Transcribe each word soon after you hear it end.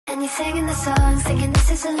And you're singing the songs, thinking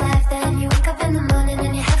this is a life. Then you wake up in the morning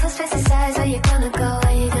and your head feels pesticides. Where you gonna go,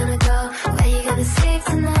 where you gonna go, where you gonna sleep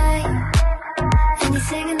tonight? And you're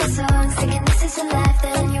singing the songs, thinking this is a life.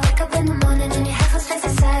 Then you wake up in the morning and your head feels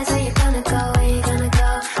pesticides. Where you gonna go, where you gonna go,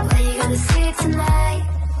 where you gonna sleep tonight?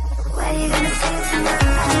 Where you gonna sleep tonight?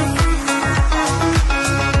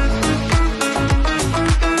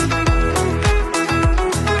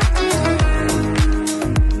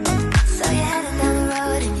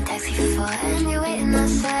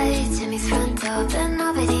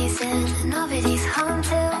 Nobody's home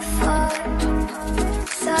till 4.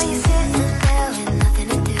 So you're sitting there with nothing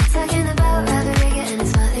to do, talking about Rodriguez and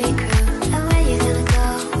his motley crew. And where you gonna go,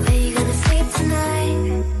 where you gonna sleep tonight?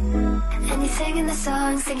 And you're singing the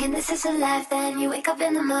songs, thinking this is a life. Then you wake up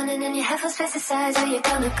in the morning and your head feels pesticides. Where you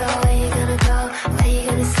gonna go, where you gonna go, where you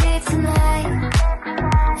gonna sleep tonight?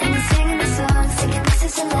 And you're singing the songs, thinking this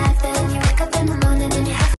is a life. Then you wake up in the morning and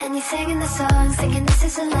your head. And you're singing the songs, thinking this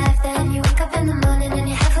is a life. Then you wake up in the morning and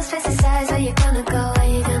your head feels pesticides. Where you gonna go, where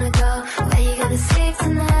you gonna go, where you gonna sleep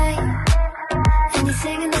tonight? And you're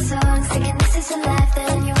singing the songs, thinking this is a life.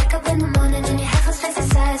 Then you wake up in the morning and your head feels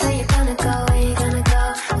pesticides. Where you gonna go, where you gonna go,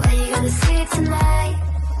 where you gonna sleep tonight?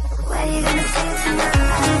 Where you gonna sleep tonight?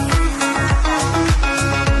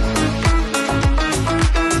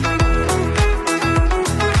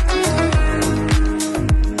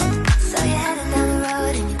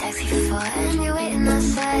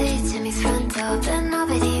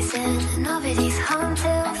 Nobody's home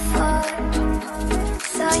till 4.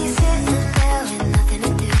 So you're sitting there with nothing to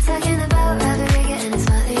do, talking about Rodriguez and his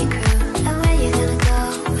motley crew. And where you gonna go,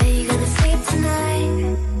 where you gonna sleep tonight?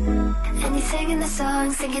 And you're singing the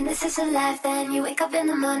songs, thinking this is a life. Then you wake up in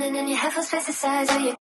the morning and your head feels pesticides. Where you